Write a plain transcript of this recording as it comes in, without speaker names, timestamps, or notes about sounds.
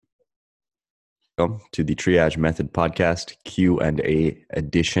to the Triage Method podcast Q&A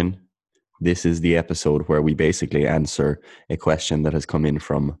edition. This is the episode where we basically answer a question that has come in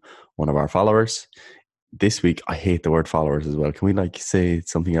from one of our followers. This week, I hate the word followers as well. Can we say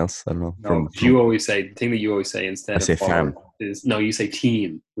something else? I don't know. No, because you always say, the thing that you always say I instead of say follower fan. is, no, you say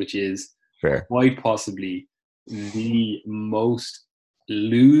team, which is Fair. quite possibly the most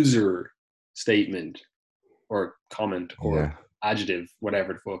loser statement or comment or Yeah. adjective,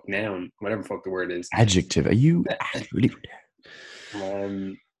 whatever the fuck, noun, whatever the fuck the word is. Adjective. Are you really?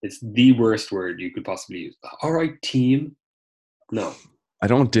 It's the worst word you could possibly use. All right, team. No, I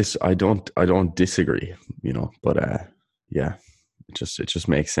don't disagree, but yeah, it just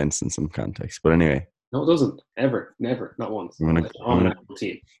makes sense in some context. But anyway, no, it doesn't. Ever, never, not once. I'm gonna, On an actual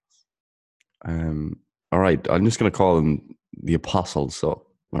team. all right, I'm just gonna call them the apostles. So,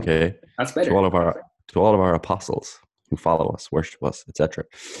 okay, That's to better. all of our apostles who follow us, worship us, etc.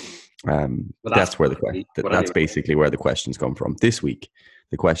 Well, That's where but that's anyway. basically where the questions come from. This week,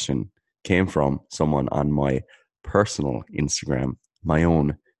 the question came from someone on my personal Instagram, my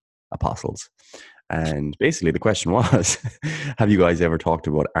own apostles. And basically the question was, have you guys ever talked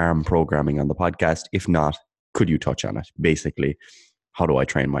about arm programming on the podcast? If not, could you touch on it? Basically, how do I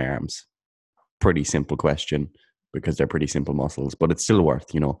train my arms? Pretty simple question because they're pretty simple muscles, but it's still worth,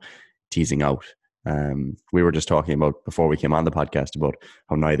 teasing out. We were just talking about before we came on the podcast about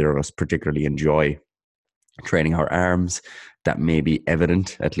how neither of us particularly enjoy training our arms. That may be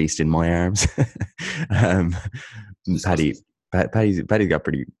evident, at least in my arms. Paddy's got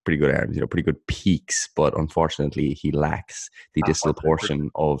pretty good arms, pretty good peaks, but unfortunately he lacks the distal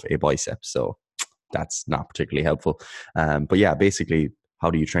portion of a bicep, so that's not particularly helpful. But yeah, basically, how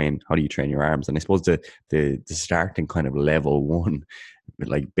do you train your arms? And I suppose the starting kind of level one,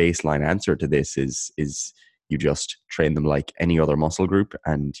 like baseline answer to this is you just train them like any other muscle group,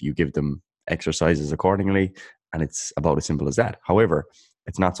 and you give them exercises accordingly, and it's about as simple as that. However,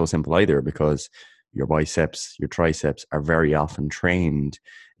 it's not so simple either, because your biceps, your triceps are very often trained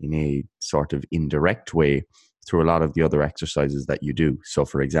in a sort of indirect way through a lot of the other exercises that you do. So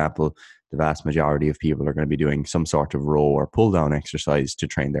for example, the vast majority of people are going to be doing some sort of row or pull down exercise to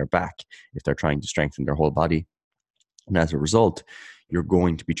train their back if they're trying to strengthen their whole body. And as a result, you're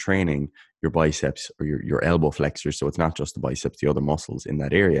going to be training your biceps or your elbow flexors. So it's not just the biceps, the other muscles in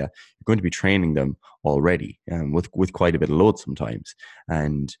that area. You're going to be training them already, with quite a bit of load sometimes.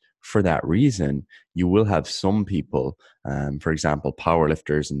 And for that reason, you will have some people, for example,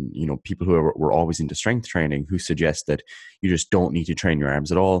 powerlifters and people who were always into strength training, who suggest that you just don't need to train your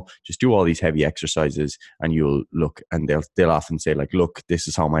arms at all. Just do all these heavy exercises, and you'll look, and they'll often say like, "Look, this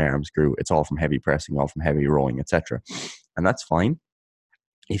is how my arms grew. It's all from heavy pressing, all from heavy rowing, etc." And that's fine.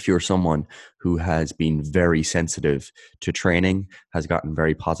 If you're someone who has been very sensitive to training, has gotten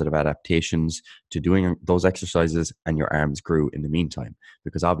very positive adaptations to doing those exercises, and your arms grew in the meantime,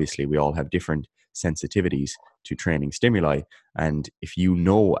 because obviously we all have different sensitivities to training stimuli. And if you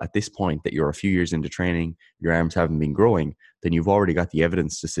know at this point that you're a few years into training, your arms haven't been growing, then you've already got the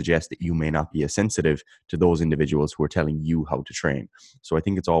evidence to suggest that you may not be as sensitive to those individuals who are telling you how to train. So I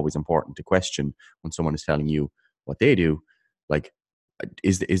think it's always important to question when someone is telling you what they do, like,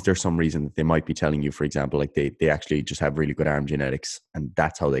 is there some reason that they might be telling you, for example, like they actually just have really good arm genetics and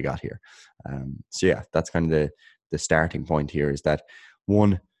that's how they got here. So yeah, that's kind of the starting point here, is that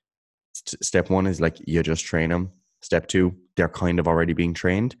step one is like, you just train them. Step two, they're kind of already being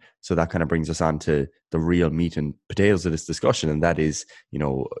trained. So that kind of brings us on to the real meat and potatoes of this discussion. And that is,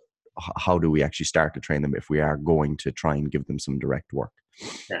 how do we actually start to train them if we are going to try and give them some direct work?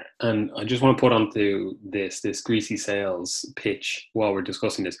 Yeah, and I just want to put onto this greasy sales pitch while we're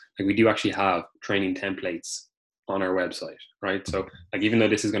discussing this. Like, we do actually have training templates on our website, right? So, like, even though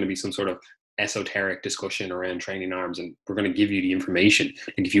this is going to be some sort of esoteric discussion around training arms, and we're going to give you the information,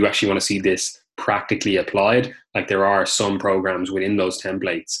 and if you actually want to see this practically applied, like, there are some programs within those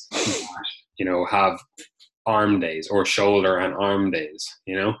templates that, have arm days or shoulder and arm days.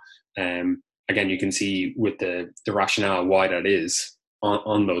 Again, you can see with the rationale why that is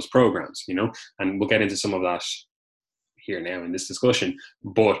on those programs, and we'll get into some of that here now in this discussion.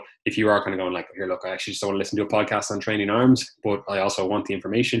 But if you are kind of going like, here, look, I actually just don't want to listen to a podcast on training arms, but I also want the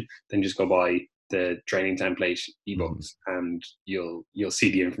information, then just go buy the training template ebooks, and you'll see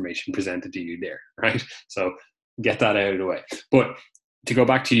the information presented to you there, right? So get that out of the way. But to go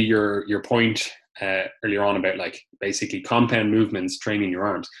back to your point earlier on about, like, basically compound movements training your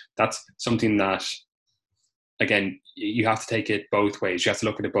arms, that's something that, again, you have to take it both ways. You have to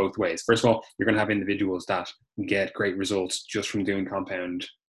look at it both ways. First of all, you're going to have individuals that get great results just from doing compound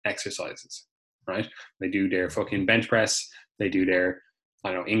exercises, right? They do their fucking bench press, they do their,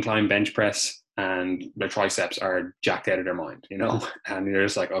 incline bench press, and their triceps are jacked out of their mind, you know, and you're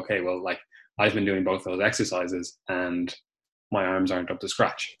just like, okay, well, like I've been doing both those exercises and my arms aren't up to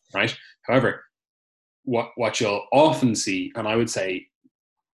scratch, right? However, what you'll often see, and I would say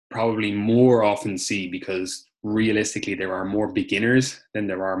probably more often see, because realistically there are more beginners than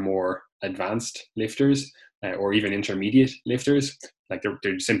there are more advanced lifters, or even intermediate lifters. Like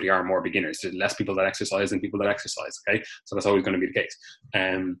there simply are more beginners. There's less people that exercise than people that exercise. Okay, so that's always going to be the case.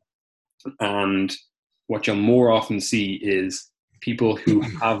 And what you'll more often see is people who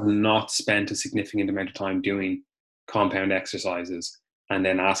have not spent a significant amount of time doing compound exercises and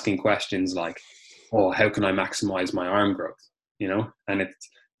then asking questions like, oh, how can I maximize my arm growth? You know, and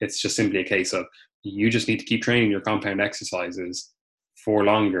it's just simply a case of you just need to keep training your compound exercises for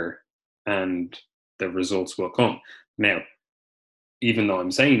longer and the results will come. Now, even though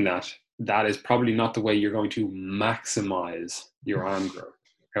I'm saying that, that is probably not the way you're going to maximize your arm growth.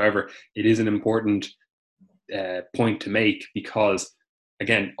 However, it is an important point to make, because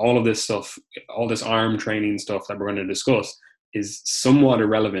again, all of this stuff, all this arm training stuff that we're going to discuss is somewhat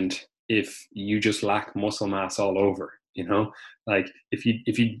irrelevant if you just lack muscle mass all over. You know, like if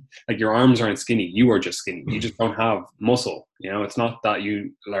you like, your arms aren't skinny, you are just skinny. You just don't have muscle. You know, it's not that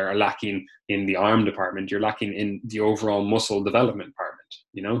you are lacking in the arm department, you're lacking in the overall muscle development department.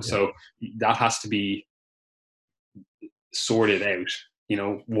 You know, so that has to be sorted out, you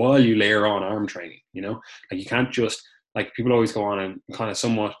know, while you layer on arm training. You know, like you can't just, like, people always go on and kind of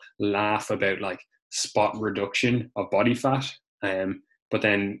somewhat laugh about like spot reduction of body fat, but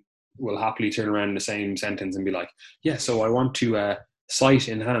then will happily turn around in the same sentence and be like, yeah, so I want to sight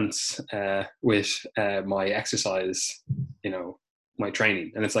enhance with my exercise, you know, my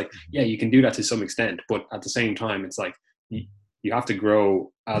training. And it's like, yeah, you can do that to some extent, but at the same time, it's like you have to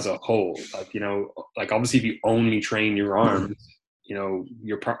grow as a whole. Like, you know, like obviously if you only train your arms, you know,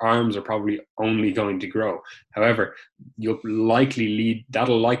 your arms are probably only going to grow. However,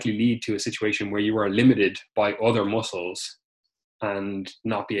 that'll likely lead to a situation where you are limited by other muscles and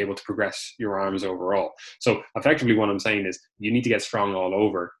not be able to progress your arms overall. So effectively what I'm saying is you need to get strong all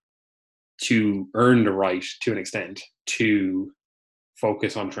over to earn the right, to an extent, to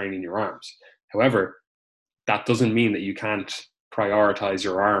focus on training your arms. However, that doesn't mean that you can't prioritize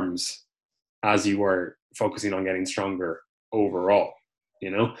your arms as you are focusing on getting stronger overall.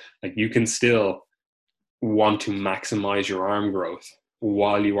 You know, like you can still want to maximize your arm growth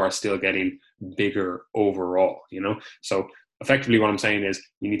while you are still getting bigger overall, you know? So effectively what I'm saying is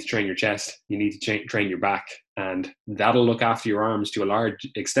you need to train your chest, you need to train your back, and that'll look after your arms to a large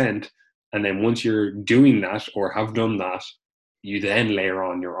extent. And then once you're doing that or have done that, you then layer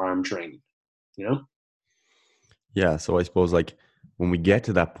on your arm training, you know? Yeah, so I suppose like when we get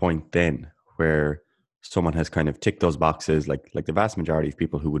to that point then where someone has kind of ticked those boxes, like the vast majority of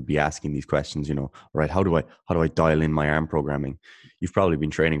people who would be asking these questions, you know, all right, how do I dial in my arm programming? You've probably been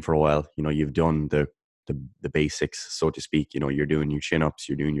training for a while, you know, you've done the basics, so to speak. You know, you're doing your chin-ups,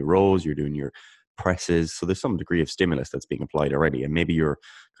 you're doing your rows, you're doing your presses. So there's some degree of stimulus that's being applied already. And maybe you're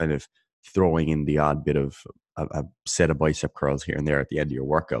kind of throwing in the odd bit of a set of bicep curls here and there at the end of your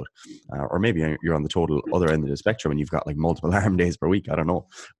workout. Or maybe you're on the total other end of the spectrum and you've got like multiple arm days per week. I don't know.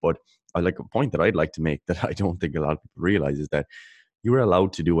 But I like a point that I'd like to make that I don't think a lot of people realize is that you are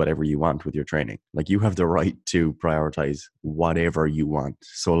allowed to do whatever you want with your training. Like you have the right to prioritize whatever you want.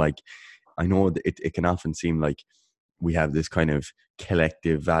 So like, I know that it can often seem like we have this kind of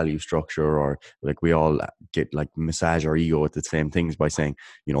collective value structure, or like we all get like massage our ego at the same things by saying,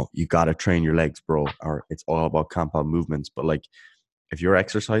 you know, you got to train your legs, bro, or it's all about compound movements. But like if you're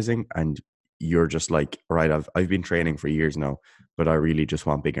exercising and you're just like, all right, I've been training for years now, but I really just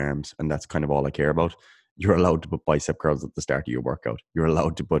want big arms and that's kind of all I care about. You're allowed to put bicep curls at the start of your workout. You're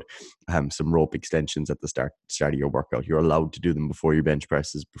allowed to put some rope extensions at the start of your workout. You're allowed to do them before your bench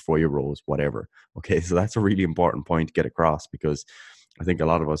presses, before your rows, whatever. Okay, so that's a really important point to get across, because I think a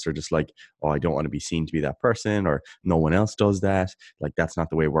lot of us are just like, oh, I don't want to be seen to be that person, or no one else does that. Like that's not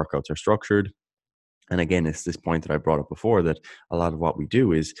the way workouts are structured. And again, it's this point that I brought up before, that a lot of what we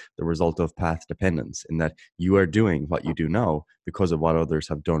do is the result of path dependence, in that you are doing what you do now because of what others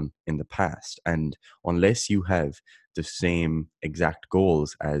have done in the past. And unless you have the same exact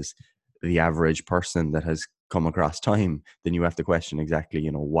goals as the average person that has come across time, then you have to question exactly,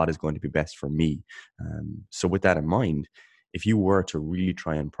 you know, what is going to be best for me. So with that in mind, if you were to really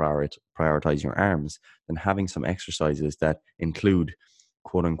try and prioritize your arms, then having some exercises that include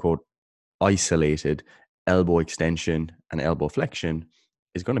quote unquote isolated elbow extension and elbow flexion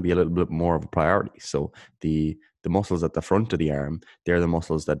is going to be a little bit more of a priority. So the the muscles at the front of the arm, they're the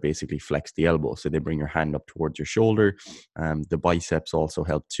muscles that basically flex the elbow. So they bring your hand up towards your shoulder. The biceps also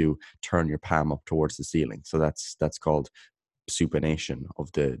help to turn your palm up towards the ceiling. So that's called supination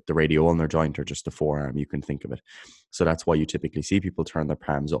of the radio ulnar joint, or just the forearm, you can think of it. So that's why you typically see people turn their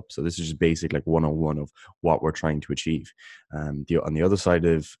palms up. So this is just basic, like 101 of what we're trying to achieve. On the other side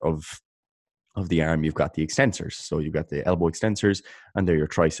of the arm, you've got the extensors. So you've got the elbow extensors, and they're your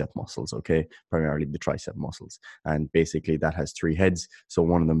tricep muscles, okay? Primarily the tricep muscles. And basically that has three heads. So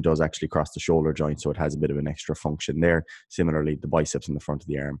one of them does actually cross the shoulder joint, so it has a bit of an extra function there. Similarly, the biceps in the front of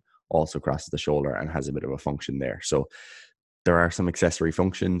the arm also crosses the shoulder and has a bit of a function there. So there are some accessory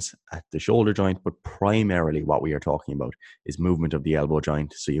functions at the shoulder joint, but primarily what we are talking about is movement of the elbow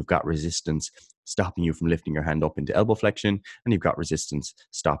joint. So you've got resistance stopping you from lifting your hand up into elbow flexion, and you've got resistance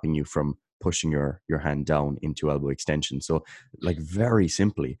stopping you from pushing your hand down into elbow extension. So, like, very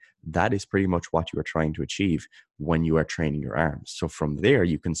simply, that is pretty much what you are trying to achieve when you are training your arms. So from there,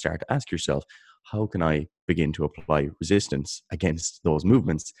 you can start to ask yourself, how can I begin to apply resistance against those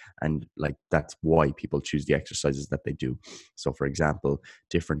movements? And like, that's why people choose the exercises that they do. So for example,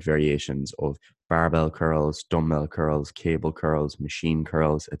 different variations of barbell curls, dumbbell curls, cable curls, machine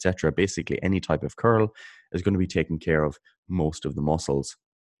curls, etc. Basically any type of curl is going to be taking care of most of the muscles,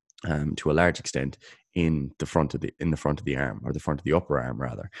 to a large extent, in the front of the arm, or the front of the upper arm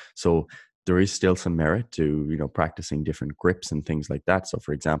rather. So there is still some merit to, practicing different grips and things like that. So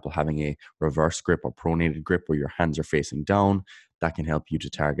for example, having a reverse grip or pronated grip where your hands are facing down, that can help you to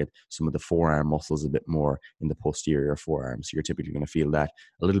target some of the forearm muscles a bit more in the posterior forearm. So you're typically going to feel that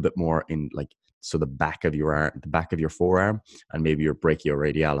a little bit more in, like, so the back of your arm, the back of your forearm, and maybe your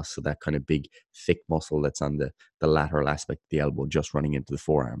brachioradialis, so that kind of big thick muscle that's on the lateral aspect of the elbow, just running into the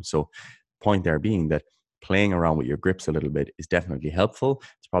forearm. So point there being that playing around with your grips a little bit is definitely helpful.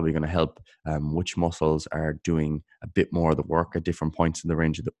 It's probably going to help which muscles are doing a bit more of the work at different points in the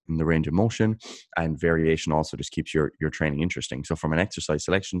range of motion, and variation also just keeps your training interesting. So from an exercise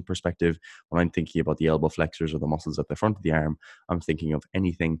selection perspective, when I'm thinking about the elbow flexors or the muscles at the front of the arm, I'm thinking of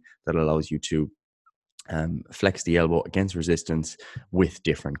anything that allows you to flex the elbow against resistance with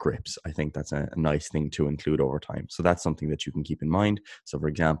different grips. I think that's a nice thing to include over time. So that's something that you can keep in mind. So for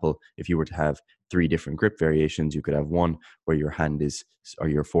example, if you were to have 3 different grip variations, you could have one where your hand is, or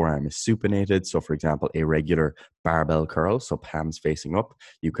your forearm is supinated. So for example, a regular barbell curl, so palms facing up.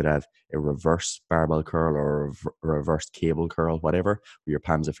 You could have a reverse barbell curl, or a reverse cable curl, whatever, where your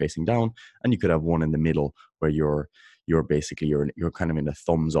palms are facing down. And you could have one in the middle where you're basically, you're kind of in a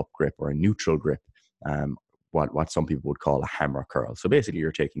thumbs up grip or a neutral grip. What some people would call a hammer curl. So basically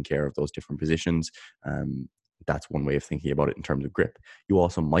you're taking care of those different positions. That's one way of thinking about it in terms of grip. You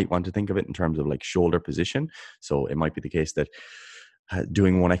also might want to think of it in terms of like shoulder position. So it might be the case that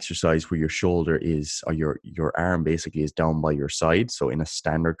doing one exercise where your shoulder is, or your arm basically is down by your side. So in a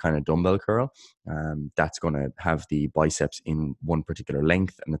standard kind of dumbbell curl, that's going to have the biceps in one particular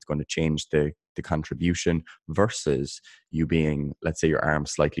length, and it's going to change the contribution, versus you being, let's say, your arm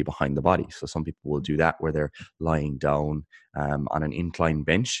slightly behind the body. So some people will do that where they're lying down on an incline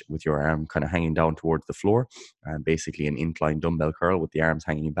bench with your arm kind of hanging down towards the floor, and basically an incline dumbbell curl with the arms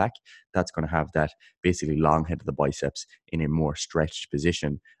hanging back. That's going to have that basically long head of the biceps in a more stretched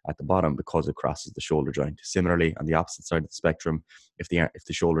position at the bottom, because it crosses the shoulder joint. Similarly, on the opposite side of the spectrum, if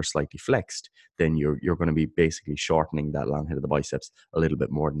the shoulder is slightly flexed, then you're going to be basically shortening that long head of the biceps a little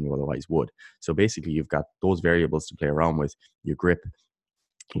bit more than you otherwise would. So basically, you've got those variables to play around with: your grip,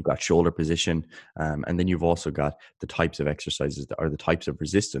 you've got shoulder position, and then you've also got the types of exercises that are the types of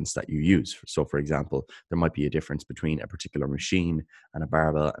resistance that you use. So for example, there might be a difference between a particular machine and a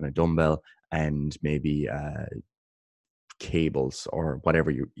barbell and a dumbbell, and maybe cables or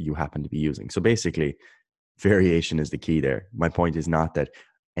whatever you happen to be using. So basically, variation is the key there. My point is not that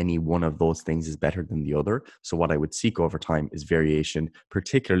any one of those things is better than the other. So what I would seek over time is variation,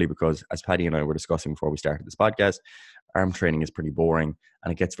 particularly because, as Paddy and I were discussing before we started this podcast, arm training is pretty boring,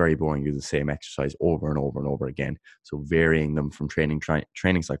 and it gets very boring using the same exercise over and over and over again. So varying them from training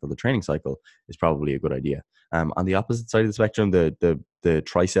cycle to training cycle is probably a good idea. On the opposite side of the spectrum, the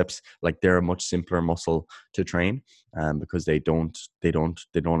triceps, like, they're a much simpler muscle to train, because they don't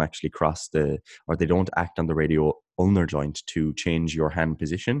actually cross or they don't act on the radio ulnar joint to change your hand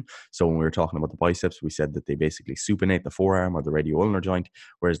position. So when we were talking about the biceps, we said that they basically supinate the forearm or the radio ulnar joint,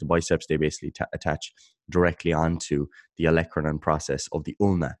 whereas the biceps, they basically attach directly onto the olecranon process of the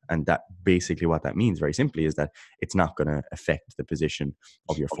ulna. And that basically, what that means very simply, is that it's not going to affect the position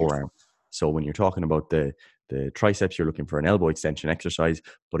of your forearm. So when you're talking about the triceps, you're looking for an elbow extension exercise,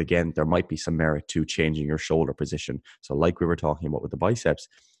 but again, there might be some merit to changing your shoulder position. So like we were talking about with the biceps,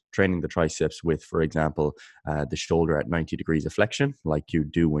 training the triceps with, for example, the shoulder at 90 degrees of flexion, like you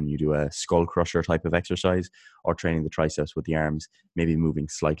do when you do a skull crusher type of exercise, or training the triceps with the arms maybe moving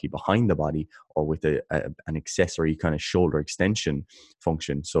slightly behind the body, or with an accessory kind of shoulder extension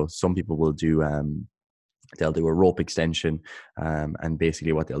function. So some people will do they'll do a rope extension, and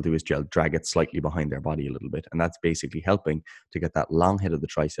basically what they'll do is they'll drag it slightly behind their body a little bit, and that's basically helping to get that long head of the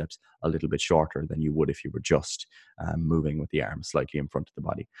triceps a little bit shorter than you would if you were just moving with the arm slightly in front of the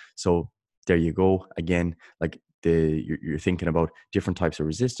body. So there you go. Again, like you're thinking about different types of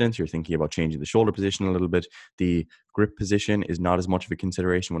resistance. You're thinking about changing the shoulder position a little bit. The grip position is not as much of a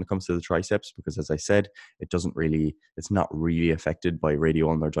consideration when it comes to the triceps, because as I said, it's not really affected by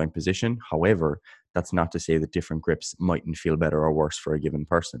radioulnar joint position. However, that's not to say that different grips mightn't feel better or worse for a given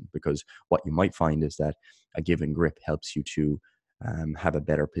person, because what you might find is that a given grip helps you to have a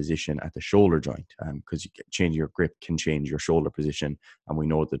better position at the shoulder joint, because change your grip can change your shoulder position, and we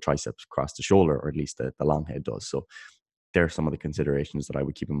know the triceps cross the shoulder, or at least the long head does. So there are some of the considerations that I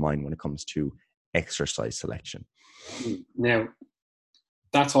would keep in mind when it comes to exercise selection. Now,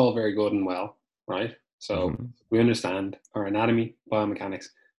 that's all very good and well, right? So we understand our anatomy, biomechanics,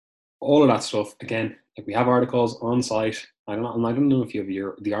 all of that stuff. Again, like we have articles on site. I don't know if you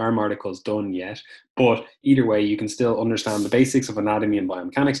have the arm articles done yet, but either way, you can still understand the basics of anatomy and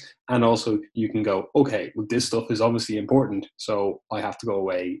biomechanics, and also you can go, okay, well, this stuff is obviously important, so I have to go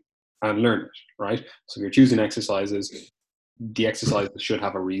away and learn it, right? So if you're choosing exercises, the exercises should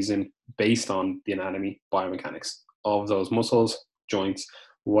have a reason based on the anatomy, biomechanics of those muscles, joints,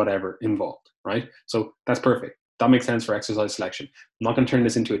 whatever involved, right? So that's perfect. That makes sense for exercise selection. I'm not going to turn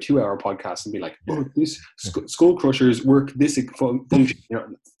this into a 2-hour podcast and be like, oh, this skull crushers work this function.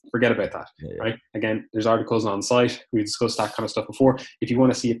 Forget about that, right? Again, there's articles on site. We discussed that kind of stuff before. If you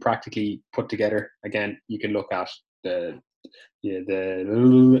want to see it practically put together, again, you can look at if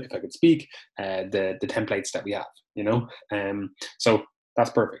I could speak, the templates that we have, so that's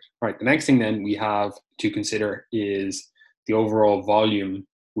perfect. Right. The next thing then we have to consider is the overall volume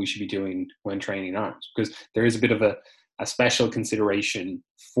we should be doing when training arms, because there is a bit of a special consideration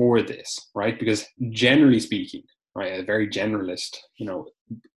for this, right? Because generally speaking, right, a very generalist,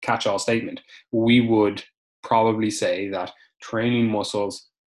 catch-all statement, we would probably say that training muscles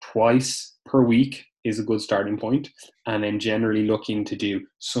twice per week is a good starting point, and then generally looking to do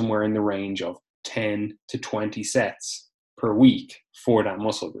somewhere in the range of 10 to 20 sets per week for that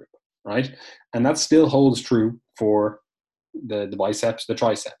muscle group, right? And that still holds true for the biceps, the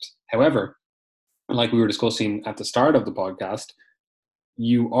triceps. However, like we were discussing at the start of the podcast,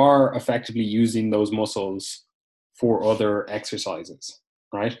 you are effectively using those muscles for other exercises,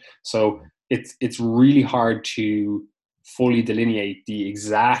 right? So it's really hard to fully delineate the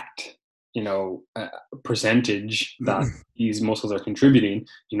exact percentage that these muscles are contributing.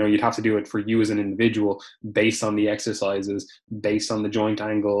 You'd have to do it for you as an individual based on the exercises, based on the joint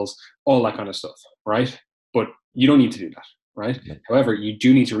angles, all that kind of stuff, right? But you don't need to do that, right? Yeah. However, you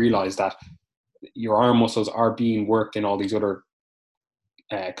do need to realize that your arm muscles are being worked in all these other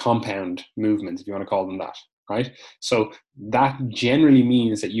compound movements, if you want to call them that, right? So that generally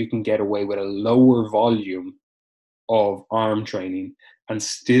means that you can get away with a lower volume of arm training and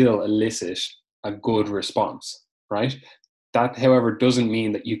still elicit a good response, right? That, however, doesn't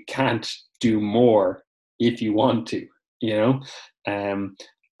mean that you can't do more if you want to,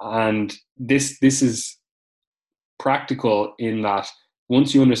 and this is practical in that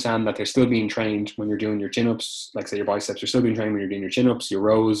once you understand that they're still being trained when you're doing your chin-ups, like say your biceps are still being trained when you're doing your chin-ups, your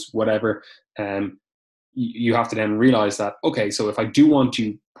rows, whatever, you have to then realize that, okay, so if I do want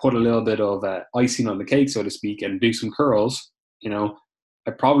to put a little bit of icing on the cake, so to speak, and do some curls, I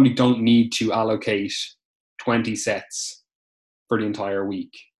probably don't need to allocate 20 sets for the entire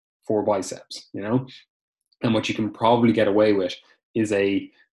week for biceps, and what you can probably get away with is a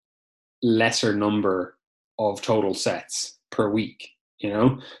lesser number of total sets per week,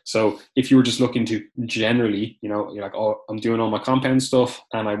 so if you were just looking to generally, you're like, oh, I'm doing all my compound stuff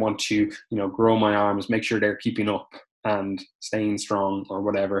and I want to, grow my arms, make sure they're keeping up and staying strong or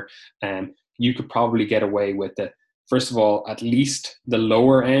whatever, you could probably get away with it. First of all, at least the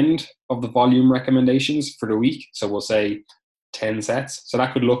lower end of the volume recommendations for the week. So we'll say 10 sets. So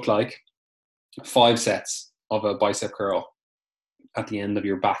that could look like 5 sets of a bicep curl at the end of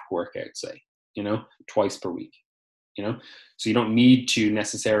your back workout, say, twice per week, so you don't need to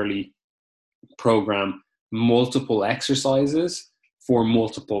necessarily program multiple exercises for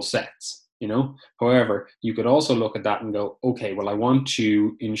multiple sets, However, you could also look at that and go, okay, well, I want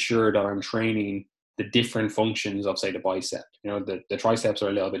to ensure that I'm training the different functions of, say, the bicep. The triceps are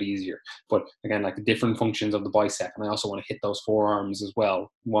a little bit easier, but again, like the different functions of the bicep. And I also want to hit those forearms as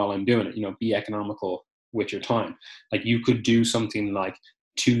well while I'm doing it. Be economical with your time. Like you could do something like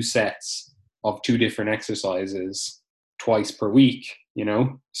 2 sets of 2 different exercises twice per week.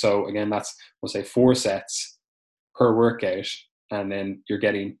 So again, that's, we'll say 4 sets per workout, and then you're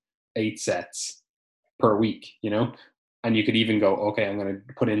getting 8 sets per week. And you could even go, okay, I'm going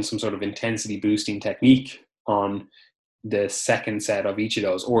to put in some sort of intensity boosting technique on the second set of each of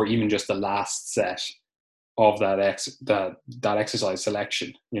those, or even just the last set of that exercise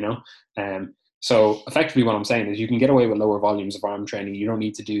selection. So effectively what I'm saying is you can get away with lower volumes of arm training. You don't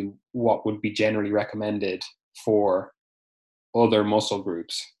need to do what would be generally recommended for other muscle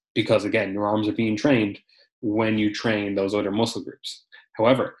groups, because again, your arms are being trained when you train those other muscle groups.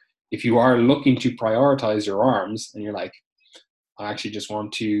 However, if you are looking to prioritize your arms and you're like, I actually just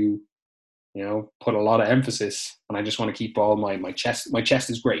want to, put a lot of emphasis, and I just want to keep all my chest. My chest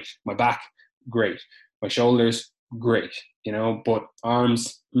is great. My back, great. My shoulders, great. But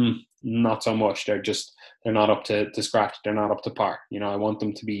arms, not so much. They're not up to scratch. They're not up to par. I want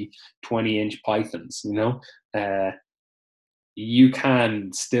them to be 20-inch pythons. You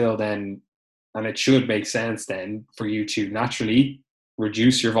can still then, and it should make sense then for you to naturally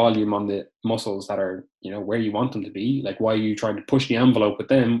reduce your volume on the muscles that are, where you want them to be. Like, why are you trying to push the envelope with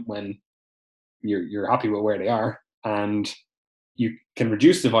them when you're happy with where they are? And you can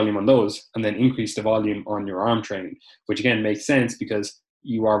reduce the volume on those and then increase the volume on your arm training, which again makes sense because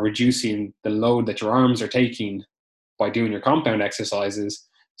you are reducing the load that your arms are taking by doing your compound exercises.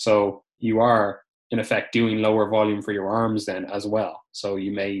 So you are in effect doing lower volume for your arms then as well. So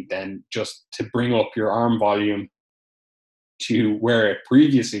you may then, just to bring up your arm volume to where it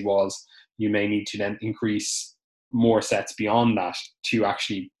previously was, you may need to then increase more sets beyond that to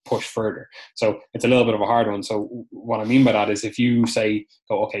actually push further. So it's a little bit of a hard one. So what I mean by that is, if you say,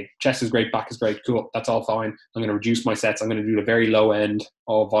 oh, okay, chest is great, back is great, cool, that's all fine, I'm going to reduce my sets, I'm going to do the very low end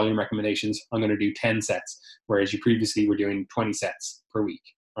of volume recommendations, I'm going to do 10 sets, whereas you previously were doing 20 sets per week,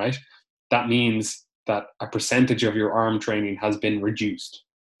 right? That means that a percentage of your arm training has been reduced,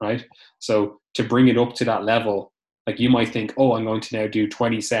 right? So to bring it up to that level, like you might think, oh, I'm going to now do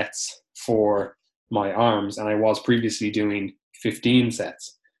 20 sets for my arms, and I was previously doing 15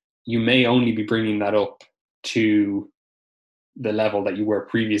 sets. You may only be bringing that up to the level that you were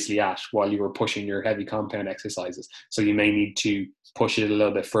previously at while you were pushing your heavy compound exercises. So you may need to push it a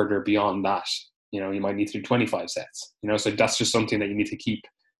little bit further beyond that. You might need to do 25 sets. So that's just something that you need to keep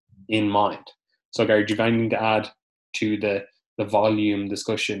in mind. So Gary, do you have anything to add to the volume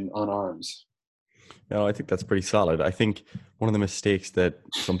discussion on arms? No, I think that's pretty solid. I think one of the mistakes that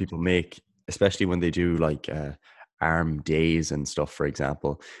some people make, especially when they do like arm days and stuff, for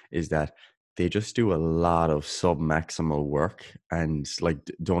example, is that they just do a lot of sub-maximal work and like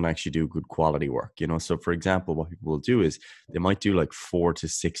don't actually do good quality work. So for example, what people will do is they might do like 4 to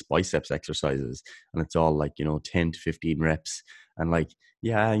 6 biceps exercises, and it's all like 10 to 15 reps, and like,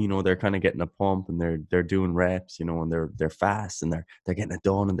 yeah, they're kind of getting a pump and they're doing reps, and they're fast and they're getting it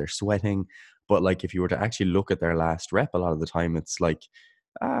done and they're sweating. But like, if you were to actually look at their last rep, a lot of the time it's like,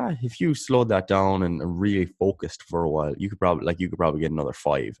 if you slowed that down and really focused for a while, you could probably get another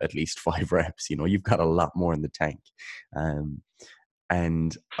 5, at least 5 reps. You've got a lot more in the tank.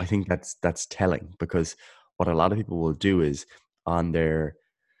 And I think that's telling, because what a lot of people will do is on their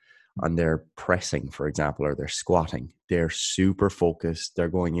pressing, for example, or their squatting, they're super focused. They're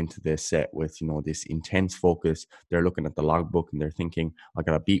going into this set with, this intense focus. They're looking at the logbook and they're thinking, I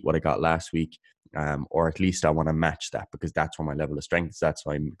got to beat what I got last week. Or at least I want to match that, because that's where my level of strength is at.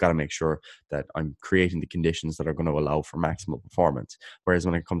 So I've got to make sure that I'm creating the conditions that are going to allow for maximal performance. Whereas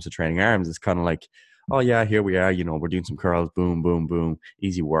when it comes to training arms, it's kind of like, oh yeah, here we are, we're doing some curls, boom, boom, boom,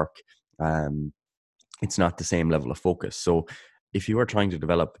 easy work. It's not the same level of focus. So if you are trying to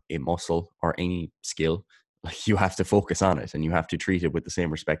develop a muscle or any skill, like, you have to focus on it and you have to treat it with the same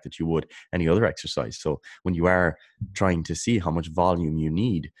respect that you would any other exercise. So when you are trying to see how much volume you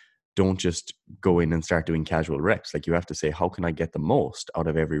need, don't just go in and start doing casual reps. Like, you have to say, how can I get the most out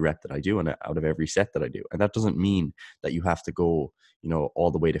of every rep that I do and out of every set that I do? And that doesn't mean that you have to go,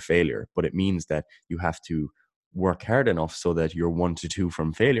 all the way to failure, but it means that you have to work hard enough so that your 1 to 2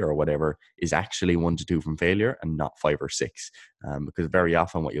 from failure or whatever is actually 1 to 2 from failure and not 5 or 6. Because very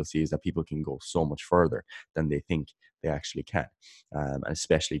often what you'll see is that people can go so much further than they think they actually can. And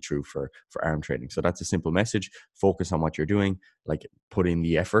especially true for arm training. So that's a simple message. Focus on what you're doing, like put in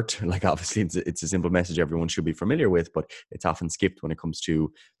the effort. Like, obviously it's a simple message everyone should be familiar with, but it's often skipped when it comes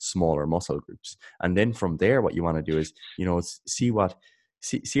to smaller muscle groups. And then from there, what you want to do is, see what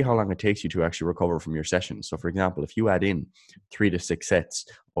see how long it takes you to actually recover from your session. So for example, if you add in 3 to 6 sets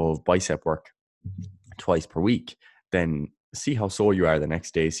of bicep work twice per week, then see how sore you are the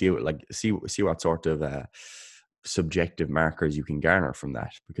next day. See what sort of subjective markers you can garner from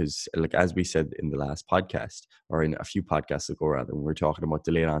that. Because like as we said in the last podcast, or in a few podcasts ago rather, when we were talking about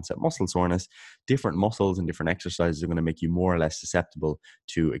delayed onset muscle soreness, different muscles and different exercises are going to make you more or less susceptible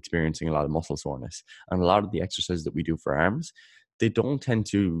to experiencing a lot of muscle soreness. And a lot of the exercises that we do for arms, they don't tend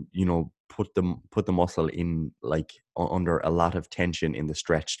to, put the muscle in like under a lot of tension in the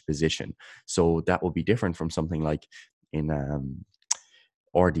stretched position. So that will be different from something like in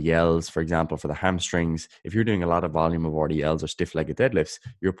RDLs, for example, for the hamstrings. If you're doing a lot of volume of RDLs or stiff-legged deadlifts,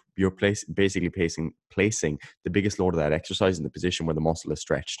 you're basically placing the biggest load of that exercise in the position where the muscle is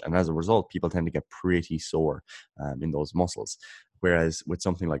stretched, and as a result, people tend to get pretty sore in those muscles. Whereas with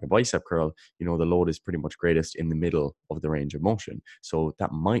something like a bicep curl, the load is pretty much greatest in the middle of the range of motion. So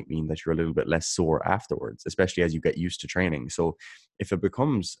that might mean that you're a little bit less sore afterwards, especially as you get used to training. So if it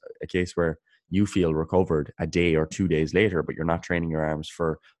becomes a case where you feel recovered a day or 2 days later, but you're not training your arms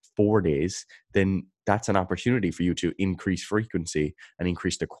for 4 days, then that's an opportunity for you to increase frequency and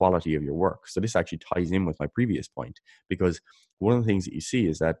increase the quality of your work. So this actually ties in with my previous point, because one of the things that you see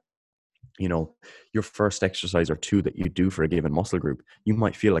is that your first exercise or two that you do for a given muscle group, you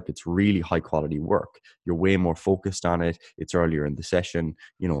might feel like it's really high quality work. You're way more focused on it. It's earlier in the session,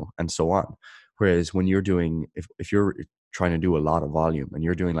 and so on. Whereas when you're doing, if you're trying to do a lot of volume and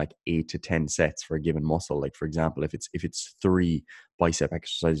you're doing like 8 to 10 sets for a given muscle, like for example, if it's 3 bicep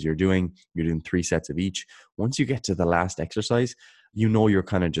exercises you're doing 3 sets of each. Once you get to the last exercise, you're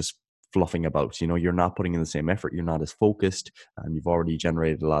kind of just fluffing about. You're not putting in the same effort. You're not as focused, and you've already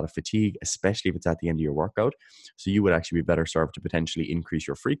generated a lot of fatigue, especially if it's at the end of your workout. So you would actually be better served to potentially increase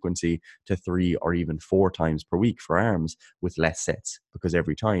your frequency to 3 or even 4 times per week for arms with less sets, because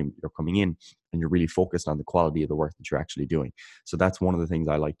every time you're coming in and you're really focused on the quality of the work that you're actually doing. So that's one of the things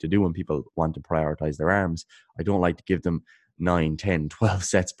I like to do when people want to prioritize their arms. I don't like to give them 9, 10, 12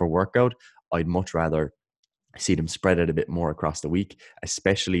 sets per workout. I'd much rather see them spread it a bit more across the week,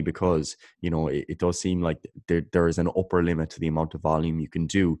 especially because it does seem like there is an upper limit to the amount of volume you can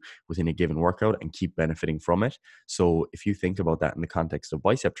do within a given workout and keep benefiting from it. So if you think about that in the context of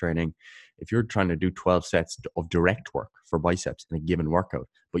bicep training, if you're trying to do 12 sets of direct work for biceps in a given workout,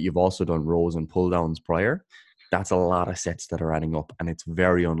 but you've also done rows and pull downs prior, that's a lot of sets that are adding up, and it's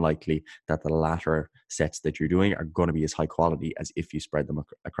very unlikely that the latter sets that you're doing are going to be as high quality as if you spread them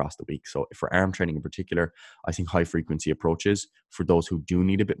across the week. So for arm training in particular, I think high frequency approaches for those who do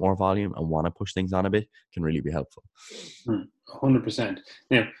need a bit more volume and want to push things on a bit can really be helpful. 100%.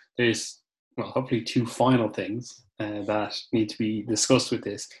 Now, there's hopefully 2 final things that need to be discussed with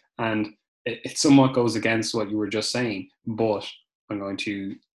this, and it somewhat goes against what you were just saying, but I'm going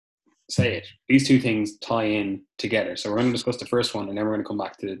to say it. These 2 things tie in together. So we're going to discuss the first one, and then we're going to come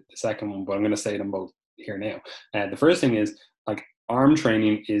back to the second one, but I'm going to say them both here now. The first thing is, like, arm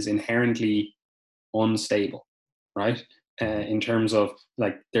training is inherently unstable, right? In terms of,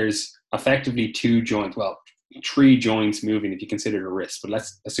 like, there's effectively 2 joints, 3 joints moving if you consider the wrist, but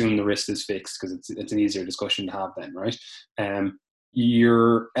let's assume the wrist is fixed because it's an easier discussion to have then, right?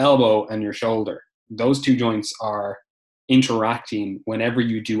 Your elbow and your shoulder, those 2 joints are interacting whenever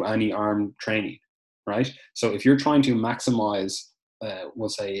you do any arm training, right? So if you're trying to maximize, we'll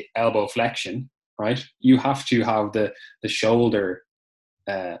say, elbow flexion, right, you have to have the shoulder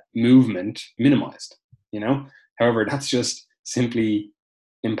movement minimized, However, that's just simply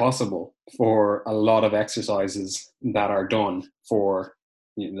impossible for a lot of exercises that are done for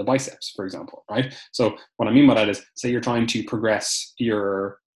the biceps, for example, right? So what I mean by that is, say you're trying to progress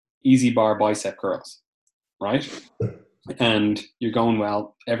your easy bar bicep curls, right? And you're going,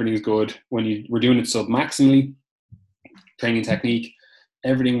 well, everything's good. When you were doing it sub-maximally, training technique,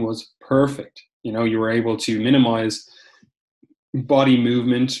 everything was perfect. You were able to minimize body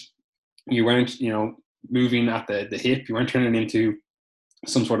movement. You weren't, moving at the hip. You weren't turning into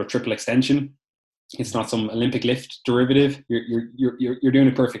some sort of triple extension. It's not some Olympic lift derivative. You're doing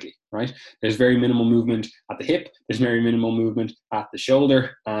it perfectly, right? There's very minimal movement at the hip. There's very minimal movement at the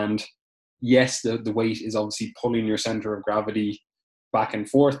shoulder. And yes, the weight is obviously pulling your center of gravity back and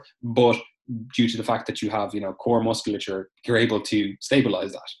forth, but due to the fact that you have, core musculature, you're able to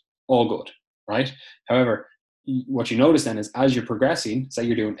stabilize that. All good, right? However, what you notice then is, as you're progressing, say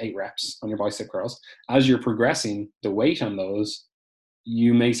you're doing 8 reps on your bicep curls, as you're progressing the weight on those,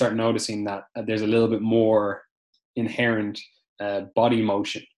 you may start noticing that there's a little bit more inherent body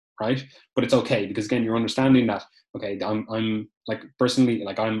motion, right? But it's okay, because again, you're understanding that, okay, I'm like, personally,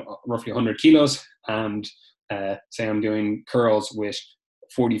 like, I'm roughly 100 kilos, and say I'm doing curls with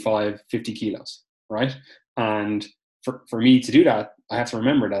 45, 50 kilos, right? And for me to do that, I have to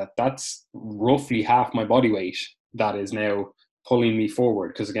remember that that's roughly half my body weight that is now pulling me forward.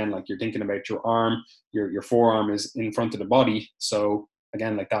 Because again, like you're thinking about your arm, your forearm is in front of the body. So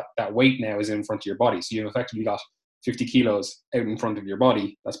again, like that weight now is in front of your body. So you've effectively got 50 kilos out in front of your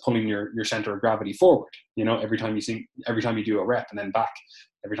body that's pulling your center of gravity forward, you know, every time you do a rep and then back,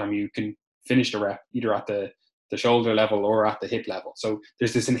 every time you can finish the rep, either at the shoulder level or at the hip level. So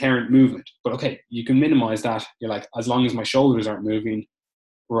there's this inherent movement. But okay, you can minimize that. You're like, as long as my shoulders aren't moving,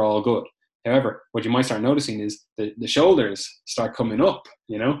 we're all good. However, what you might start noticing is the shoulders start coming up,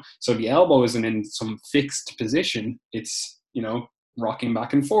 you know? So the elbow isn't in some fixed position. It's, you know, rocking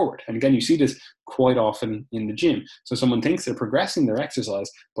back and forward. And again, you see this quite often in the gym. So someone thinks they're progressing their exercise,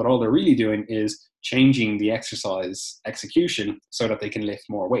 but all they're really doing is changing the exercise execution so that they can lift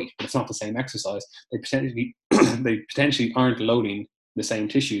more weight. But it's not the same exercise. They potentially aren't loading the same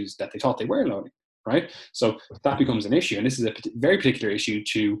tissues that they thought they were loading, right? So that becomes an issue. And this is a very particular issue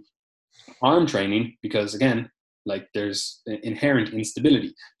to arm training, because again, like there's inherent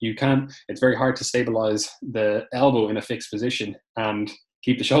instability. It's very hard to stabilize the elbow in a fixed position and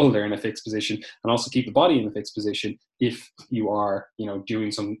keep the shoulder in a fixed position and also keep the body in a fixed position if you are, you know,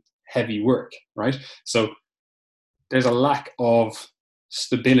 doing some heavy work, right? So there's a lack of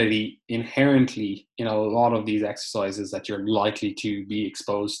stability inherently in a lot of these exercises that you're likely to be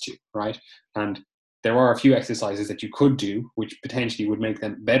exposed to, right? And there are a few exercises that you could do which potentially would make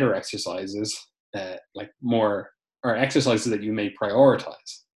them better exercises, or exercises that you may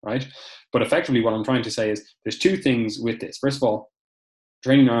prioritize, right? But effectively what I'm trying to say is there's two things with this. First of all,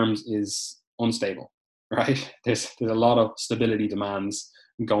 training arms is unstable, right? There's a lot of stability demands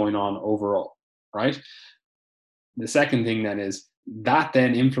going on overall, right? The second thing then is that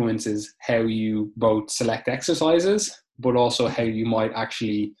then influences how you both select exercises, but also how you might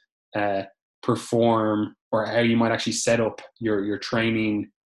actually perform, or how you might actually set up your training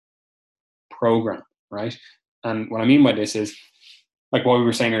program, right? And what I mean by this is, like what we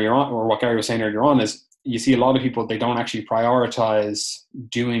were saying earlier on, or what Gary was saying earlier on, is you see a lot of people, they don't actually prioritize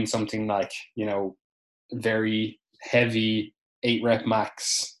doing something like, you know, very heavy 8 rep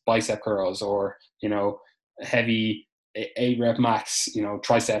max bicep curls, or, you know, heavy 8 rep max, you know,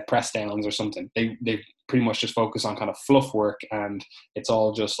 tricep press downs or something. They pretty much just focus on kind of fluff work, and it's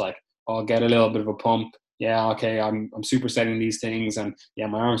all just like, I'll get a little bit of a pump. Yeah, okay, I'm supersetting these things, and yeah,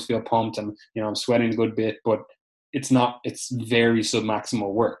 my arms feel pumped, and you know, I'm sweating a good bit, but it's very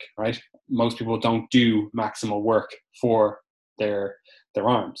submaximal work, right? Most people don't do maximal work for their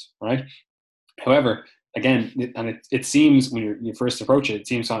arms, right? However, again, and it seems when you first approach it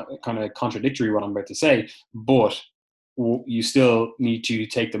seems kind of contradictory what I'm about to say, but you still need to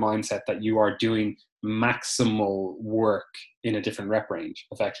take the mindset that you are doing maximal work in a different rep range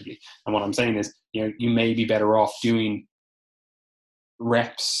effectively. And what I'm saying is, you know, you may be better off doing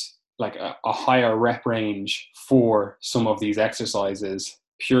reps, like a higher rep range for some of these exercises,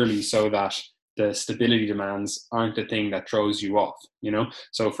 purely so that the stability demands aren't the thing that throws you off, you know?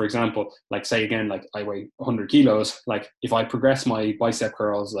 So for example, like say again, like I weigh 100 kilos, like if I progress my bicep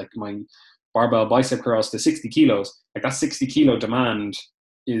curls, like my barbell bicep curls to 60 kilos, like that 60 kilo demand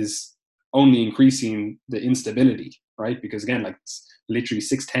is only increasing the instability, right? Because again, like it's literally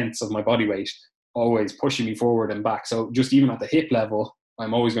 6/10 of my body weight always pushing me forward and back. So just even at the hip level,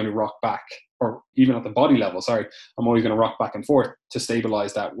 I'm always going to rock back, or even at the body level, sorry, I'm always going to rock back and forth to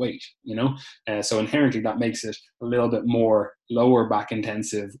stabilize that weight, you know? So inherently that makes it a little bit more lower back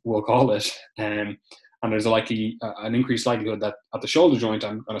intensive, we'll call it. And there's an increased likelihood that at the shoulder joint,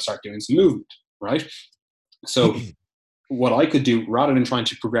 I'm going to start doing some movement, right? So what I could do, rather than trying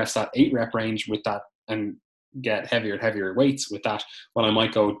to progress that 8 rep range with that and get heavier and heavier weights with that, what I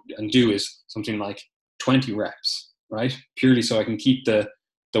might go and do is something like 20 reps, right? Purely so I can keep the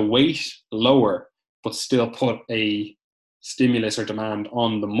weight lower, but still put a stimulus or demand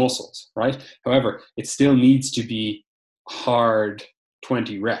on the muscles, right? However, it still needs to be hard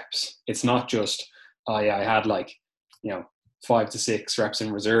 20 reps. It's not just, I had like, you know, 5 to 6 reps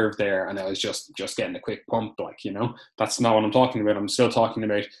in reserve there, and I was just getting a quick pump, like, you know, that's not what I'm talking about. I'm still talking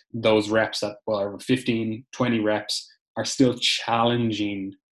about those reps that, well, 15, 20 reps are still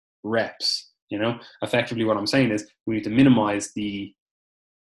challenging reps, you know? Effectively what I'm saying is we need to minimize the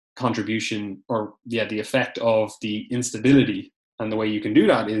contribution, or the effect of the instability. And the way you can do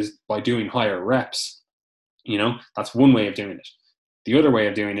that is by doing higher reps, you know? That's one way of doing it. The other way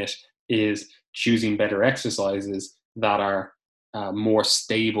of doing it is choosing better exercises that are more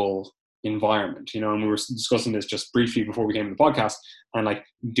stable environment, you know? And we were discussing this just briefly before we came to the podcast, and like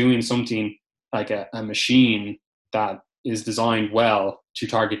doing something like a machine that is designed well to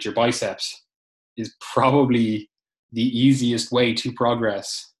target your biceps is probably the easiest way to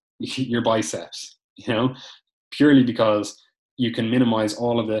progress your biceps, purely because you can minimize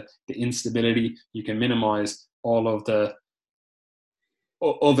all of the instability, you can minimize all of the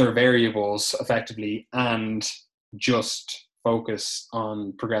other variables effectively, and just focus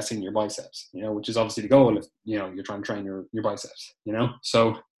on progressing your biceps, which is obviously the goal if you're trying to train your biceps,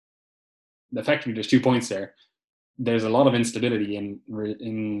 so effectively there's 2 points there. There's a lot of instability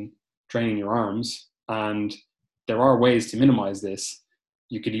in training your arms, and there are ways to minimize this.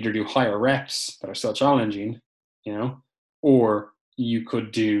 You could either do higher reps that are still challenging, or you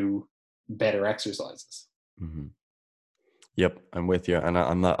could do better exercises. Mm-hmm. Yep, I'm with you. And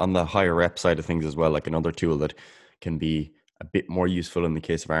on the higher rep side of things as well, like another tool that can be a bit more useful in the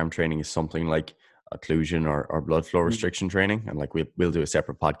case of arm training is something like occlusion or blood flow restriction training. And like we'll do a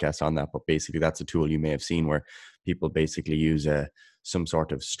separate podcast on that, but basically that's a tool you may have seen where people basically use some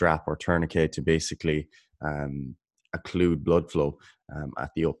sort of strap or tourniquet to basically occlude blood flow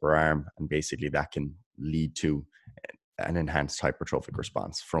at the upper arm, and basically that can lead to an enhanced hypertrophic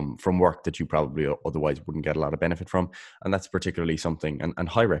response from work that you probably otherwise wouldn't get a lot of benefit from. And that's particularly something, and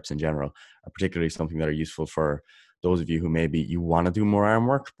high reps in general are particularly something that are useful for those of you who maybe you want to do more arm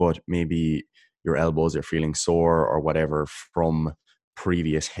work, but maybe your elbows are feeling sore or whatever from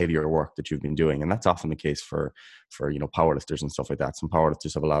previous heavier work that you've been doing. And that's often the case for powerlifters and stuff like that. Some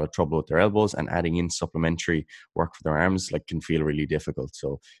powerlifters have a lot of trouble with their elbows, and adding in supplementary work for their arms can feel really difficult.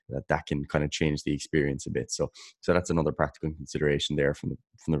 So that can kind of change the experience a bit. So that's another practical consideration there from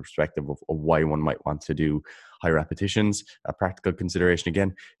the perspective of why one might want to do high repetitions. A practical consideration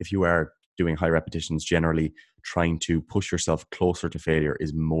again, if you are doing high repetitions, generally trying to push yourself closer to failure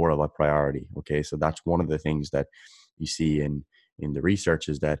is more of a priority. Okay, so that's one of the things that you see in the research,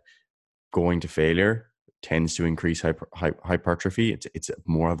 is that going to failure tends to increase hypertrophy. It's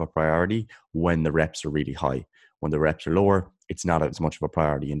more of a priority when the reps are really high. When the reps are lower, it's not as much of a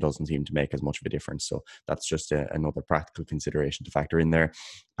priority and doesn't seem to make as much of a difference. So that's just another practical consideration to factor in there.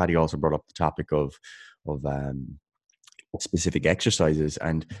 Paddy also brought up the topic of specific exercises,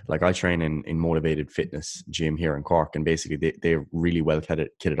 and like I train in Motivated Fitness gym here in Cork, and basically they're really well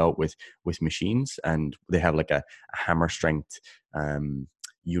kitted out with machines, and they have like a hammer strength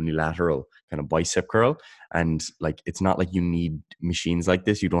unilateral kind of bicep curl. And like it's not like you need machines like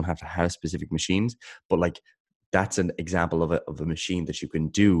this, you don't have to have specific machines, but like that's an example of a machine that you can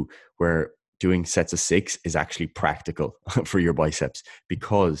do where doing sets of 6 is actually practical for your biceps,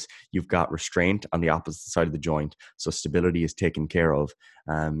 because you've got restraint on the opposite side of the joint. So stability is taken care of.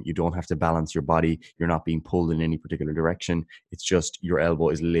 You don't have to balance your body. You're not being pulled in any particular direction. It's just your elbow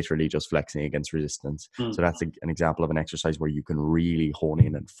is literally just flexing against resistance. So that's an example of an exercise where you can really hone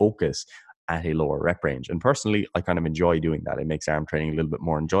in and focus at a lower rep range. And personally, I kind of enjoy doing that. It makes arm training a little bit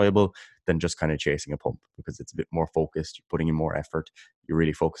more enjoyable than just kind of chasing a pump, because it's a bit more focused. You're putting in more effort. You're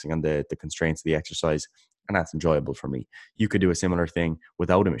really focusing on the constraints of the exercise, and that's enjoyable for me. You could do a similar thing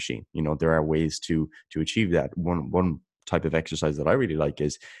without a machine. There are ways to achieve that. One type of exercise that I really like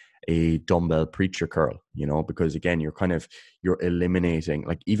is a dumbbell preacher curl, because again, you're eliminating,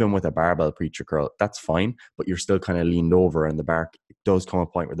 like even with a barbell preacher curl, that's fine, but you're still kind of leaned over, and the bar does come a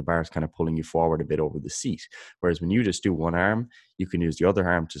point where the bar is kind of pulling you forward a bit over the seat. Whereas when you just do one arm, you can use the other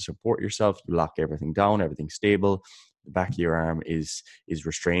arm to support yourself. You lock everything down, everything's stable. The back of your arm is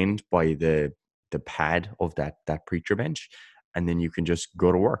restrained by the pad of that preacher bench. And then you can just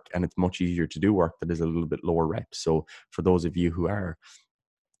go to work, and it's much easier to do work that is a little bit lower reps. So for those of you who are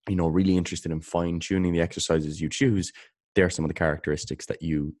really interested in fine tuning the exercises you choose, there are some of the characteristics that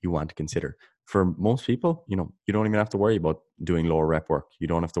you want to consider. For most people, you don't even have to worry about doing lower rep work. You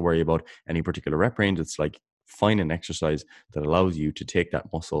don't have to worry about any particular rep range. It's like, find an exercise that allows you to take that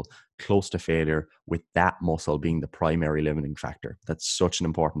muscle close to failure, with that muscle being the primary limiting factor. That's such an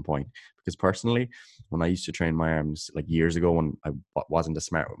important point, because personally, when I used to train my arms like years ago, when I wasn't as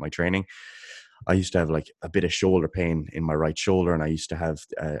smart with my training, I used to have like a bit of shoulder pain in my right shoulder, and I used to have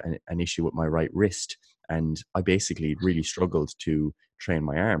an issue with my right wrist. And I basically really struggled to train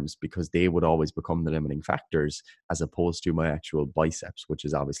my arms, because they would always become the limiting factors, as opposed to my actual biceps, which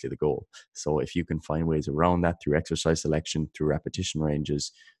is obviously the goal. So if you can find ways around that through exercise selection, through repetition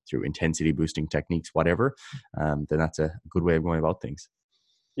ranges, through intensity boosting techniques, whatever, then that's a good way of going about things.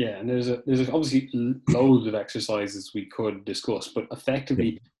 Yeah, and there's obviously loads of exercises we could discuss, but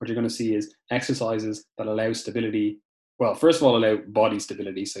effectively what you're going to see is exercises that allow stability. Well, first of all, allow body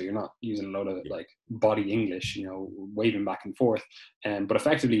stability, so you're not using a lot of like body English, waving back and forth. But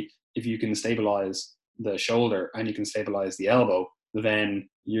effectively, if you can stabilize the shoulder and you can stabilize the elbow, then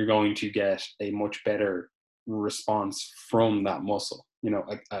you're going to get a much better response from that muscle.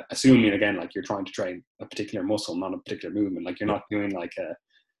 Assuming again, like you're trying to train a particular muscle, not a particular movement. Like you're not doing like a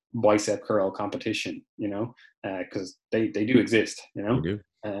bicep curl competition, because they do exist, They do.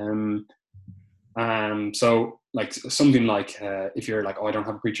 So like something like if you're like, oh, I don't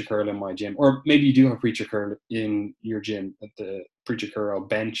have a preacher curl in my gym, or maybe you do have a preacher curl in your gym, at the preacher curl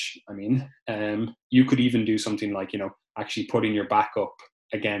bench. You could even do something like, actually putting your back up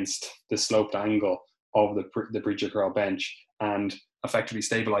against the sloped angle of the preacher curl bench and effectively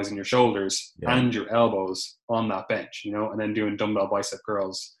stabilizing your shoulders and your elbows on that bench, and then doing dumbbell bicep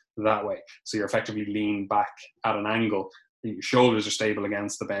curls that way. So you're effectively leaning back at an angle, and your shoulders are stable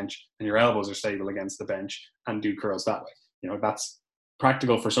against the bench and your elbows are stable against the bench, and do curls that way. That's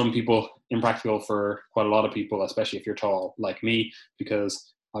practical for some people, impractical for quite a lot of people, especially if you're tall like me,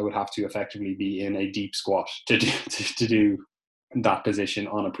 because I would have to effectively be in a deep squat to do that position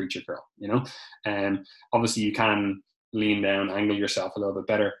on a preacher curl, and obviously you can lean down, angle yourself a little bit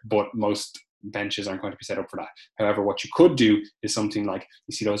better, but most benches aren't going to be set up for that. However, what you could do is something like,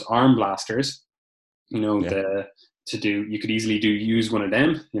 you see those arm blasters, you could easily use one of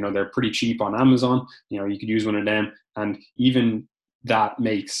them. They're pretty cheap on Amazon. You could use one of them, and even that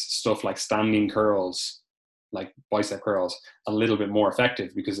makes stuff like standing curls, like bicep curls, a little bit more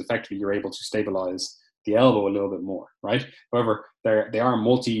effective, because effectively you're able to stabilize the elbow a little bit more, right? However, they are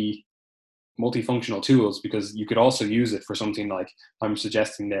multifunctional tools, because you could also use it for something like I'm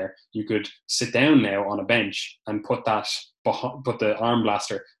suggesting there. You could sit down now on a bench and put the arm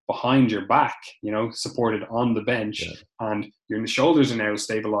blaster behind your back, supported on the bench, and your shoulders are now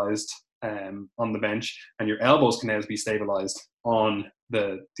stabilized on the bench, and your elbows can now be stabilized on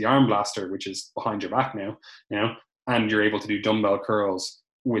the arm blaster, which is behind your back now, and you're able to do dumbbell curls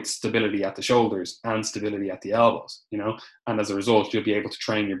with stability at the shoulders and stability at the elbows, and as a result, you'll be able to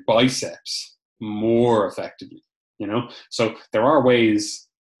train your biceps more effectively, So there are ways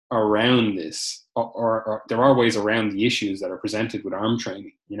around this, or there are ways around the issues that are presented with arm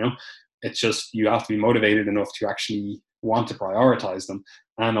training, It's just, you have to be motivated enough to actually want to prioritize them.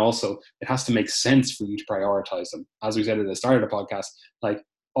 And also it has to make sense for you to prioritize them. As we said at the start of the podcast, like,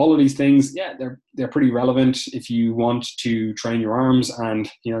 all of these things, they're pretty relevant if you want to train your arms,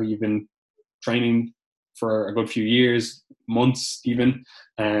 and you've been training for a good few years, months even.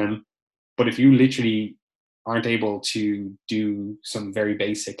 But if you literally aren't able to do some very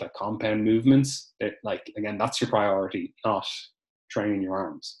basic like compound movements, again, that's your priority, not training your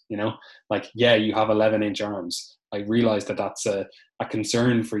arms. You have 11-inch arms. I realize that that's a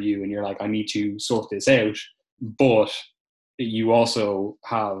concern for you, and you're like, I need to sort this out, but you also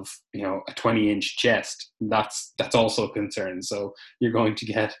have a 20-inch chest. That's also a concern. So you're going to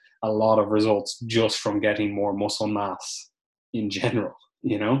get a lot of results just from getting more muscle mass in general.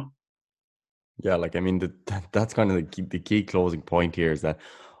 Yeah, that's kind of the key closing point here, is that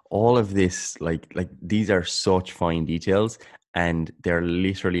all of this, like these are such fine details, and they're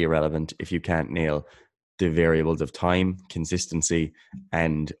literally irrelevant if you can't nail the variables of time, consistency,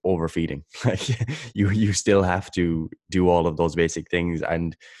 and overfeeding. Like you still have to do all of those basic things,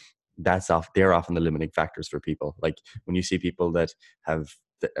 and they're often the limiting factors for people. Like when you see people that are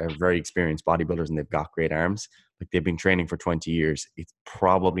very experienced bodybuilders and they've got great arms, like they've been training for 20 years, it's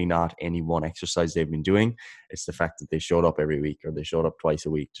probably not any one exercise they've been doing. It's the fact that they showed up every week, or they showed up twice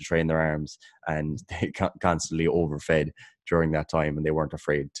a week to train their arms, and they constantly overfed during that time, and they weren't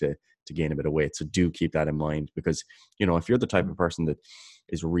afraid to gain a bit of weight. So do keep that in mind, because if you're the type of person that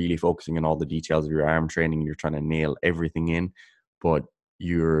is really focusing on all the details of your arm training, and you're trying to nail everything in, but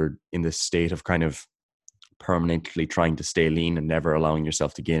you're in this state of kind of permanently trying to stay lean and never allowing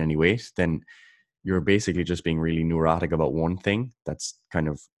yourself to gain any weight, then you're basically just being really neurotic about one thing that's kind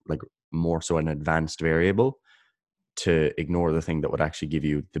of like more so an advanced variable, to ignore the thing that would actually give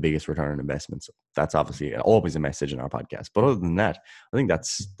you the biggest return on investment. So that's obviously always a message in our podcast. But other than that, I think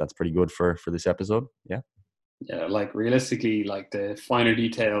that's pretty good for this episode. Yeah. Yeah, like realistically, like the finer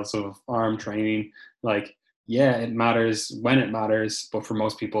details of arm training, like, it matters when it matters, but for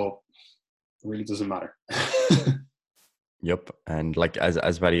most people, it really doesn't matter. Yep. And like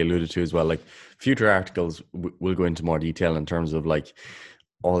as Paddy alluded to as well, like future articles will go into more detail in terms of like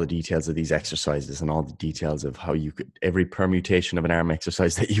all the details of these exercises, and all the details of how you could, every permutation of an arm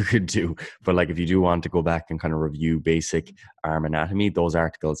exercise that you could do. But like, if you do want to go back and kind of review basic arm anatomy, those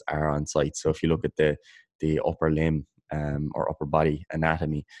articles are on site. So if you look at the upper limb or upper body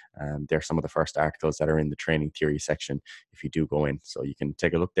anatomy, they're some of the first articles that are in the training theory section if you do go in. So you can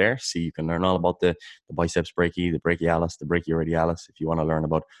take a look there, see, you can learn all about the biceps brachii, the brachialis, the brachioradialis. If you want to learn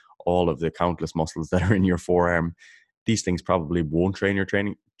about all of the countless muscles that are in your forearm, these things probably won't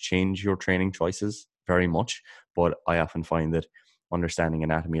change your training choices. very much, but I often find that understanding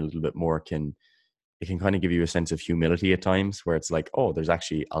anatomy a little bit more can kind of give you a sense of humility at times, where it's like, oh, there's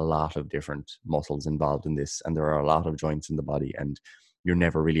actually a lot of different muscles involved in this, and there are a lot of joints in the body, and you're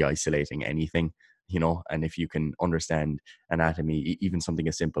never really isolating anything, and if you can understand anatomy, even something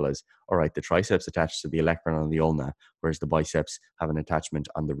as simple as, all right, the triceps attached to the olecranon and the ulna, whereas the biceps have an attachment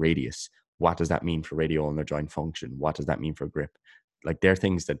on the radius. What does that mean for radioulnar joint function? What does that mean for grip? Like, they're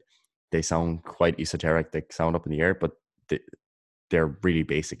things that they sound quite esoteric, they sound up in the air, but they're really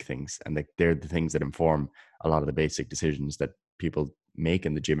basic things, and they're the things that inform a lot of the basic decisions that people make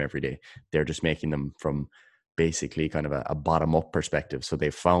in the gym every day. They're just making them from basically kind of a bottom up perspective. So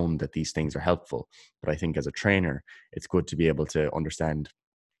they've found that these things are helpful. But I think as a trainer, it's good to be able to understand,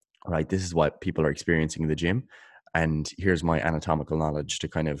 all right, this is what people are experiencing in the gym, and here's my anatomical knowledge to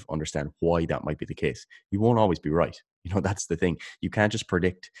kind of understand why that might be the case. You won't always be right. That's the thing. You can't just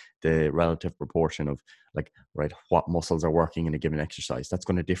predict the relative proportion of, like, right, what muscles are working in a given exercise. That's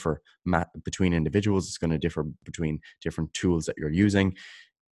going to differ between individuals. It's going to differ between different tools that you're using.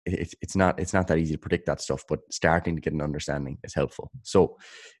 It's not that easy to predict that stuff, but starting to get an understanding is helpful. So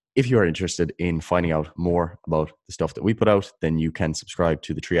if you are interested in finding out more about the stuff that we put out, then you can subscribe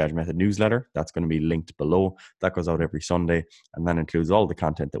to the Triage Method newsletter. That's going to be linked below. That goes out every Sunday, and that includes all the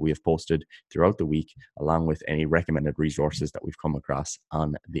content that we have posted throughout the week, along with any recommended resources that we've come across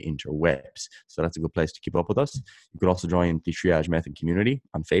on the interwebs. So that's a good place to keep up with us. You could also join the Triage Method community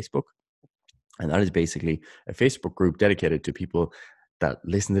on Facebook, and that is basically a Facebook group dedicated to people that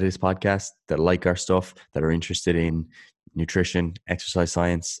listen to this podcast, that like our stuff, that are interested in nutrition, exercise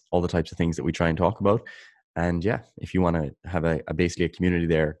science, all the types of things that we try and talk about. And yeah, if you want to have basically a community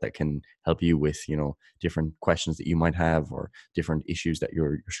there that can help you with, different questions that you might have, or different issues that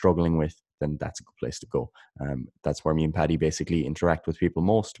you're struggling with, then that's a good place to go. That's where me and Paddy basically interact with people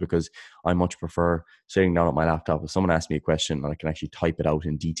most, because I much prefer sitting down at my laptop. If someone asks me a question, and I can actually type it out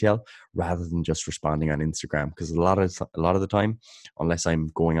in detail rather than just responding on Instagram. Because a lot of the time, unless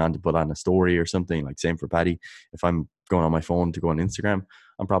I'm going on to put on a story or something, like same for Paddy, if I'm going on my phone to go on Instagram,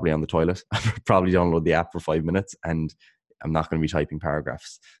 I'm probably on the toilet. I probably download the app for 5 minutes, and I'm not going to be typing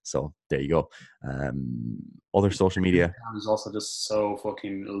paragraphs. So there you go. Other social media is also just so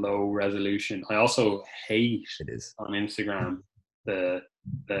fucking low resolution. I also hate it is on Instagram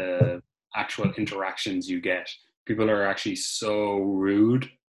the actual interactions you get. People are actually so rude,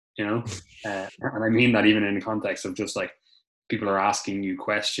 and I mean that even in the context of just like people are asking you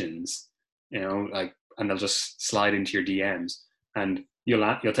questions, like, and they'll just slide into your DMs, and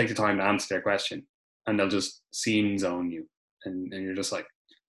you'll take the time to answer their question, and they'll just scene zone you, and you're just like,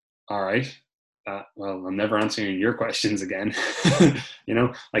 all right, well, I'm never answering your questions again.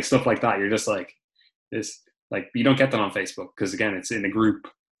 Like stuff like that. You're just like this, like, you don't get that on Facebook, because again, it's in a group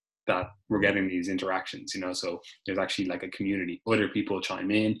that we're getting these interactions, so there's actually like a community. Other people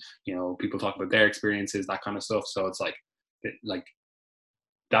chime in, people talk about their experiences, that kind of stuff. So it's like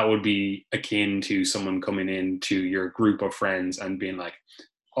that would be akin to someone coming into your group of friends and being like,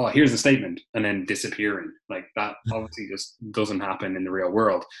 oh, here's a statement, and then disappearing. Like, that obviously just doesn't happen in the real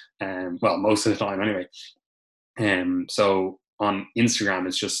world. Well, most of the time anyway. So on Instagram,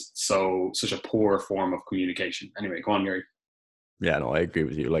 it's just such a poor form of communication. Anyway, go on, Gary. Yeah, no, I agree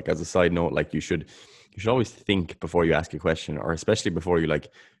with you. Like, as a side note, like, you should always think before you ask a question, or especially before you like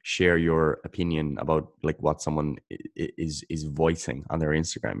share your opinion about like what someone is voicing on their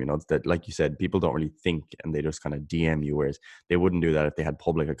Instagram. It's that, like you said, people don't really think, and they just kind of DM you, whereas they wouldn't do that if they had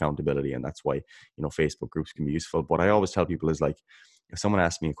public accountability. And that's why, Facebook groups can be useful. But I always tell people is like, if someone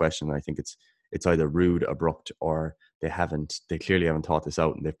asks me a question, and I think it's either rude, abrupt, or they clearly haven't thought this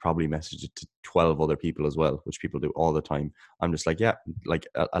out, and they've probably messaged it to 12 other people as well, which people do all the time. I'm just like, yeah, like,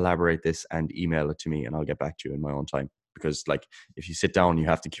 elaborate this and email it to me, and I'll get back to you in my own time. Because like, if you sit down, you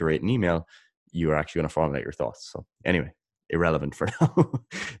have to curate an email, you are actually going to formulate your thoughts. So anyway, irrelevant for now.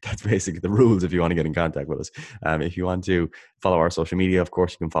 That's basically the rules if you want to get in contact with us. If you want to follow our social media, of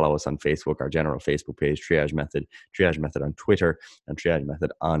course, you can follow us on Facebook, our general Facebook page, Triage Method on Twitter, and Triage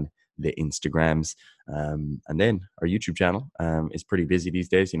Method on the Instagrams. And then our YouTube channel is pretty busy these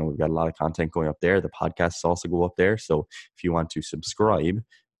days. We've got a lot of content going up there. The podcasts also go up there. So if you want to subscribe,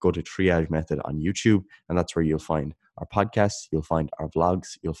 go to Triage Method on YouTube, and that's where you'll find our podcasts, you'll find our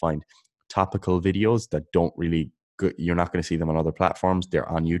vlogs, you'll find topical videos that don't really you're not going to see them on other platforms. They're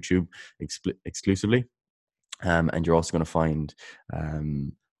on YouTube exclusively. And you're also going to find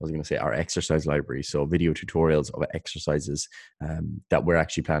was going to say our exercise library. So video tutorials of exercises that we're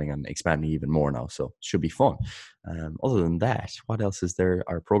actually planning on expanding even more now. So it should be fun. Other than that, what else is there?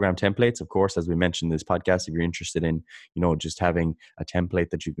 Our program templates, of course, as we mentioned in this podcast, if you're interested in, just having a template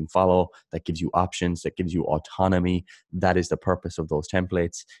that you can follow, that gives you options, that gives you autonomy, that is the purpose of those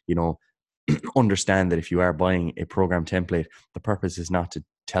templates. Understand that if you are buying a program template, the purpose is not to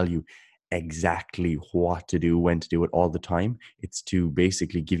tell you exactly what to do, when to do it all the time. It's to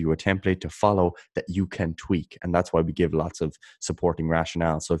basically give you a template to follow that you can tweak. And that's why we give lots of supporting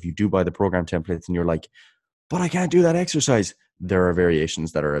rationale. So if you do buy the program templates and you're like, but I can't do that exercise, there are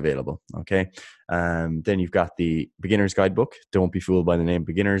variations that are available. Okay. Then you've got the beginner's guidebook. Don't be fooled by the name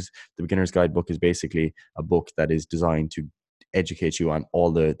beginners. The beginner's guidebook is basically a book that is designed to educate you on all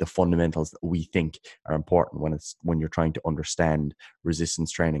the fundamentals that we think are important when you're trying to understand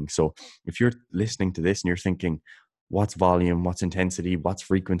resistance training. So if you're listening to this and you're thinking, what's volume, what's intensity, what's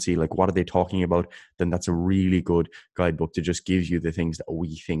frequency, like what are they talking about, then that's a really good guidebook to just give you the things that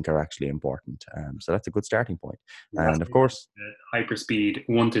we think are actually important. So that's a good starting point. And of course, hyperspeed,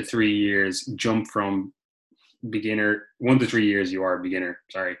 1 to 3 years, jump from beginner, 1 to 3 years you are a beginner,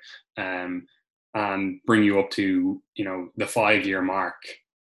 and bring you up to the 5-year mark,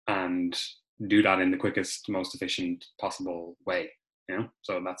 and do that in the quickest, most efficient possible way.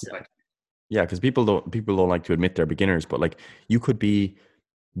 So that's because people don't like to admit they're beginners, but like you could be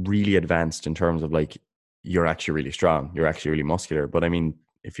really advanced in terms of like you're actually really strong, you're actually really muscular. But I mean,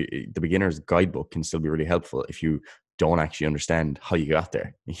 the beginner's guidebook can still be really helpful if you don't actually understand how you got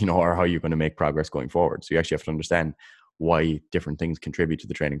there, or how you're going to make progress going forward. So you actually have to understand why different things contribute to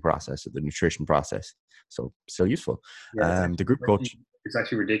the training process or the nutrition process. So still useful. The group coach. It's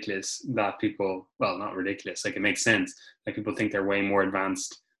actually ridiculous that people, well, not ridiculous, like it makes sense. Like people think they're way more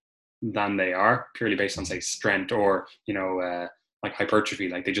advanced than they are purely based on, say, strength or, like hypertrophy.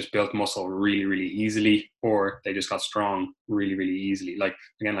 Like they just built muscle really, really easily, or they just got strong really, really easily. Like,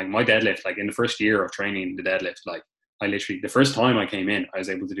 again, like my deadlift, like in the first year of training the deadlift, like I literally, the first time I came in, I was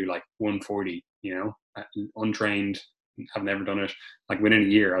able to do like 140, untrained, have never done it. Like within a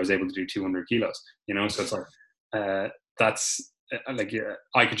year, I was able to do 200 kilos, so it's like, that's like,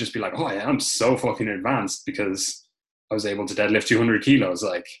 I could just be like, oh, yeah, I'm so fucking advanced because I was able to deadlift 200 kilos,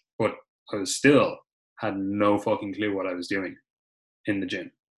 like, but I was still had no fucking clue what I was doing in the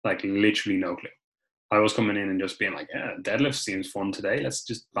gym, like literally no clue. I was coming in and just being like, yeah, deadlift seems fun today. Let's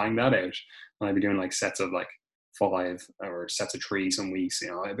just bang that out. And I'd be doing like sets of like 5 or sets of 3 some weeks,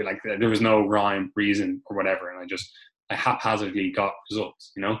 I'd be like, there was no rhyme, reason or whatever. And I haphazardly got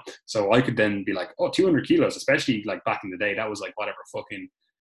results, So I could then be like, oh, 200 kilos, especially like back in the day, that was like whatever, fucking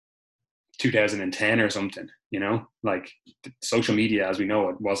 2010 or something, like social media as we know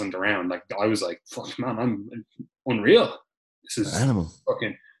it wasn't around. Like I was like, fuck man, I'm unreal. This is animal.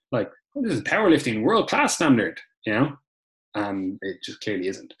 Fucking like, this is powerlifting world class standard, and it just clearly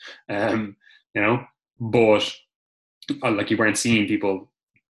isn't. But like you weren't seeing people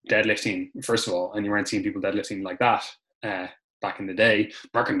deadlifting, first of all, and you weren't seeing people deadlifting like that back in the day.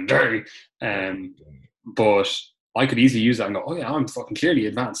 But I could easily use that and go, oh yeah, I'm fucking clearly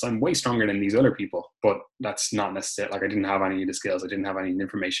advanced. I'm way stronger than these other people. But that's not necessarily, like I didn't have any of the skills. I didn't have any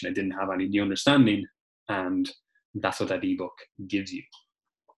information. I didn't have any of the understanding. And that's what that ebook gives you.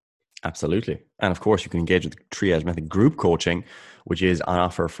 Absolutely. And of course, you can engage with the Triage Method group coaching, which is on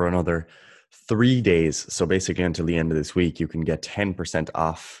offer for another 3 days. So basically until the end of this week, you can get 10%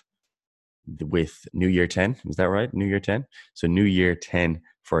 off with New Year 10. Is that right? New Year 10. So New Year 10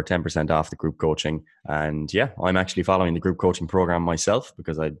 for 10% off the group coaching. And yeah, I'm actually following the group coaching program myself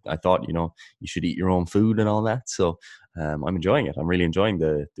because I thought, you should eat your own food and all that. So I'm enjoying it. I'm really enjoying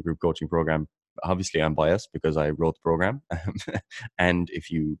the group coaching program. Obviously, I'm biased because I wrote the program. And if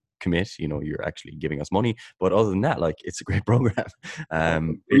you commit, you're actually giving us money. But other than that, like, it's a great program.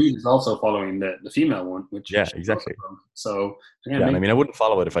 Reed is also following the female one, which exactly. So yeah, and I mean, I wouldn't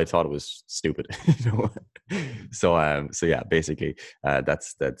follow it if I thought it was stupid. So yeah, basically,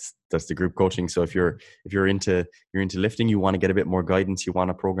 that's the group coaching. So if you're into lifting, you want to get a bit more guidance, you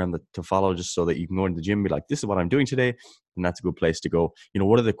want a program to follow, just so that you can go into the gym and be like, this is what I'm doing today, and that's a good place to go.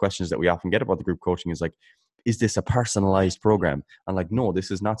 One of the questions that we often get about the group coaching is like, is this a personalized program? And like, no, this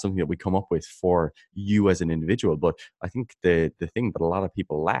is not something that we come up with for you as an individual. But I think the thing that a lot of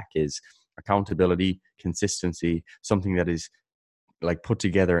people lack is accountability, consistency, something that is like put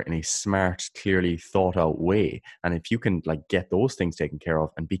together in a smart, clearly thought out way. And if you can like get those things taken care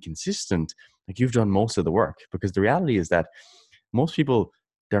of and be consistent, like, you've done most of the work. Because the reality is that most people,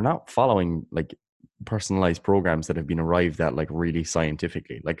 they're not following like personalized programs that have been arrived at like really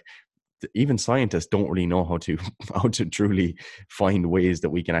scientifically. Like, even scientists don't really know how to how to truly find ways that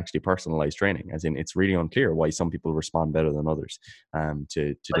we can actually personalize training. As in, it's really unclear why some people respond better than others to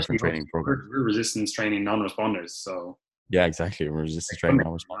Especially different training programs. we're resistance training non-responders, so Yeah, exactly. Resistance training,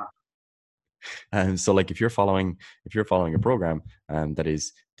 non responders. And so, like, if you're following a program that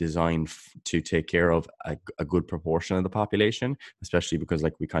is designed to take care of a good proportion of the population, especially because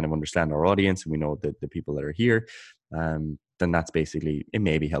like we kind of understand our audience and we know the people that are here, then that's basically, it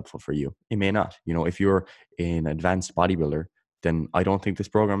may be helpful for you. It may not. You know, if you're an advanced bodybuilder, then I don't think this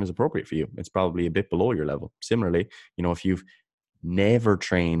program is appropriate for you. It's probably a bit below your level. Similarly, you know, if you've never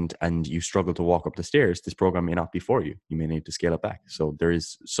trained and you struggle to walk up the stairs, this program may not be for you. You may need to scale it back. So there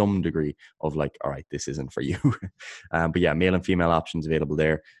is some degree of like, all right, this isn't for you. But yeah, male and female options available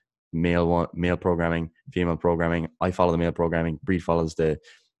there. Male programming, female programming. I follow the male programming. Breed follows the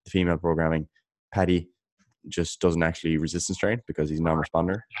female programming. Paddy just doesn't actually resistance train because he's a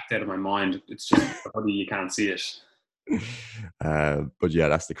non-responder. out of my mind. It's just you can't see it. But yeah,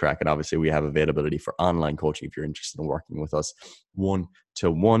 that's the crack. And obviously we have availability for online coaching if you're interested in working with us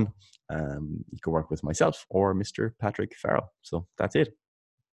 1-to-1. You can work with myself or Mr. Patrick Farrell. So that's it.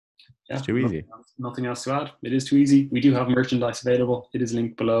 Yeah, it's too easy. Nothing else to add. It is too easy. We do have merchandise available. It is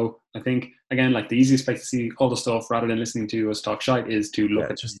linked below. I think, again, like the easiest place to see all the stuff rather than listening to us talk shite is to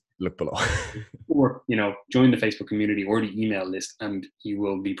look look below. Or, you know, join the Facebook community or the email list, and you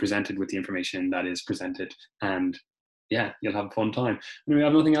will be presented with the information that is presented. And yeah, you'll have a fun time. Anyway, I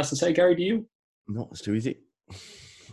have nothing else to say. Gary, do you? No, it's too easy.